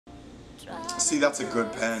See, that's a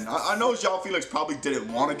good pen. I know Joao Felix probably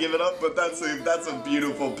didn't want to give it up, but that's a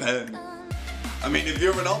beautiful pen. I mean, if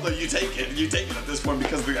you're Ronaldo, you take it. You take it at this point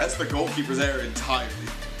because that's the goalkeeper's error entirely.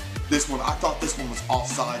 This one, I thought this one was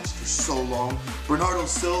offsides for so long. Bernardo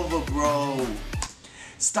Silva, bro.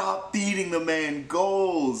 Stop feeding the man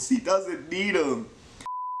goals. He doesn't need them.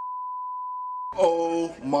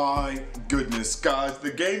 Oh my goodness, guys.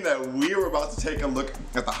 The game that we were about to take a look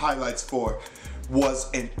at the highlights for was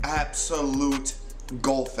an absolute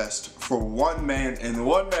goal fest for one man and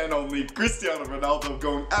one man only, Cristiano Ronaldo,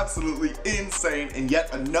 going absolutely insane in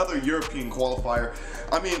yet another European qualifier.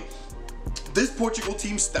 I mean, this Portugal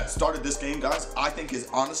team that started this game, guys, I think is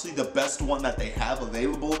honestly the best one that they have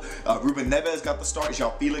available. Ruben Neves got the start,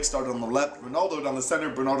 Joao Felix started on the left, Ronaldo down the center,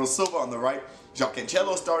 Bernardo Silva on the right, João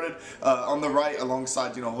Cancelo started on the right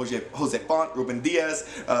alongside, you know, Jose Font, Ruben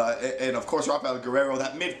Diaz, and of course Rafael Guerreiro.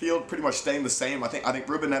 That midfield pretty much staying the same. I think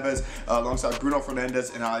Ruben Neves alongside Bruno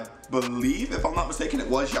Fernandes, and I believe, if I'm not mistaken, it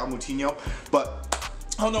was João Moutinho, but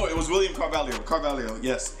oh no, it was William Carvalho,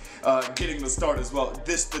 yes. Getting the start as well.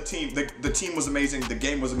 The team was amazing. The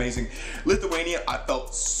game was amazing. Lithuania, I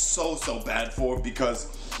felt so bad for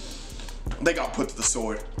because they got put to the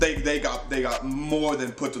sword. They got more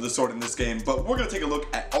than put to the sword in this game. But we're gonna take a look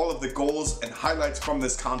at all of the goals and highlights from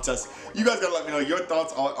this contest. You guys gotta let me know your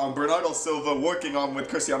thoughts on Bernardo Silva working on with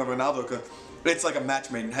Cristiano Ronaldo, because it's like a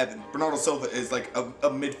match made in heaven. Bernardo Silva is like a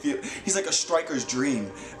midfield. He's like a striker's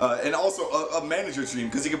dream, and also a manager's dream,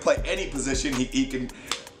 because he can play any position. He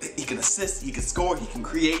can assist, he can score, he can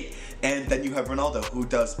create, and then you have Ronaldo, who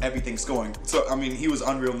does everything scoring. So, I mean, he was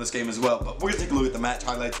unreal in this game as well. But we're gonna take a look at the match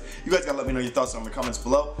highlights. You guys gotta let me know your thoughts in the comments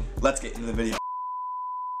below. Let's get into the video.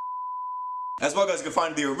 As well, guys, you can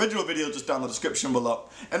find the original video just down in the description below.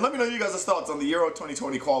 And let me know you guys' thoughts on the Euro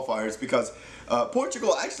 2020 qualifiers, because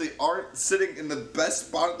Portugal actually aren't sitting in the best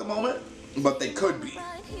spot at the moment, but they could be.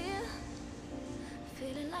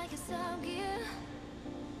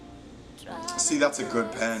 See, that's a good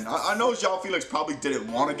pen. I know Joao Felix probably didn't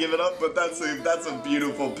want to give it up, but that's a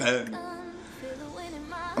beautiful pen.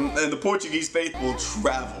 And the Portuguese faithful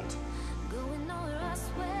traveled.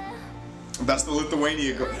 That's the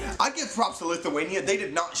Lithuania goal. I give props to Lithuania. They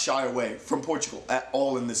did not shy away from Portugal at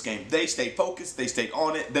all in this game. They stayed focused. They stayed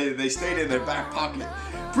on it. They stayed in their back pocket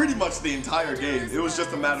pretty much the entire game. It was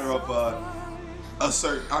just a matter of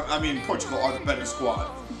I mean, Portugal are the better squad.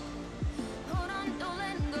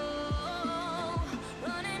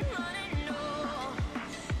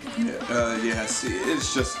 Yeah, see,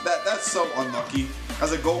 it's just that's so unlucky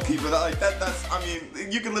as a goalkeeper. That's I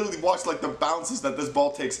mean, you can literally watch like the bounces that this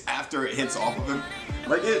ball takes after it hits off of him.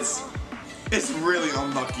 Like it's really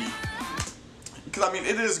unlucky. Because I mean,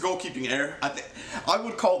 it is goalkeeping error. I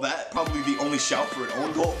would call that probably the only shout for an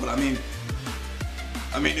own goal. But I mean,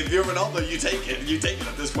 if you're Ronaldo, you take it. You take it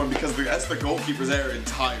at this point because that's the goalkeeper's error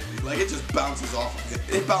entirely. Like it just bounces off of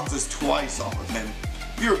him. It bounces twice off of him.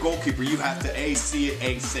 If you're a goalkeeper, you have to A, see it,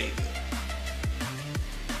 A, save it.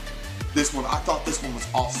 This one, I thought this one was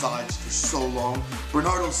offsides for so long.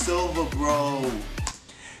 Bernardo Silva, bro.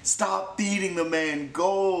 Stop feeding the man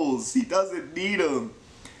goals. He doesn't need them.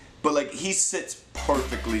 But like, he sits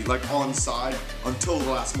perfectly, like onside until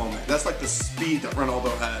the last moment. That's like the speed that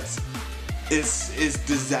Ronaldo has. Is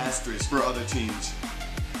disastrous for other teams.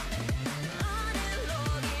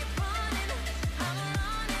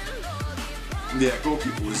 Yeah,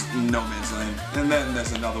 goalkeeper was no man's land. And then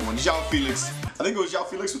there's another one. Joao Felix. I think it was Joao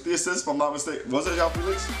Felix with the assist, if I'm not mistaken. Was it Joao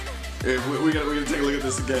Felix? Yeah, we're gonna take a look at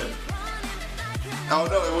this again. Oh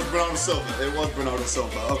no, it was Bernardo Silva. It was Bernardo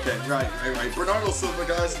Silva. Okay, right. Bernardo Silva,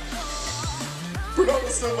 guys. Bernardo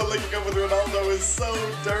Silva linking up with Ronaldo is so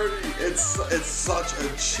dirty. It's such a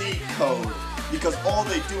cheat code because all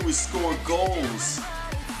they do is score goals.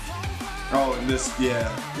 Oh, and this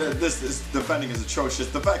defending is atrocious.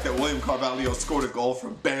 The fact that William Carvalho scored a goal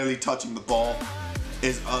from barely touching the ball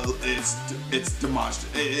is it's demolished.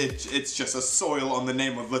 It's just a soil on the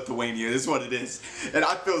name of Lithuania is what it is, and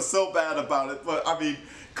I feel so bad about it. But I mean,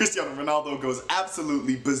 Cristiano Ronaldo goes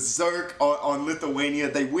absolutely berserk on Lithuania.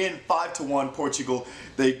 They win 5-1 Portugal.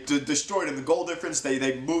 They destroyed in the goal difference.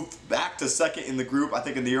 They moved back to second in the group, I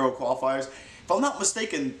think, in the Euro qualifiers. If I'm not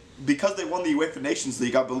mistaken, because they won the UEFA Nations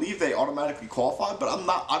League, I believe they automatically qualified, but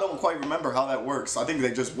I don't quite remember how that works. I think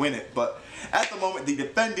they just win it. But at the moment, the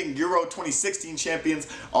defending Euro 2016 champions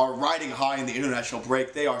are riding high in the international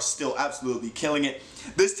break. They are still absolutely killing it.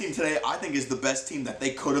 This team today, I think, is the best team that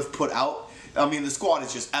they could have put out. I mean, the squad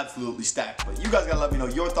is just absolutely stacked. But you guys gotta let me know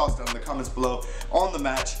your thoughts down in the comments below on the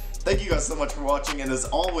match. Thank you guys so much for watching, and as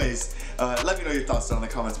always, let me know your thoughts down in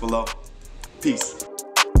the comments below. Peace.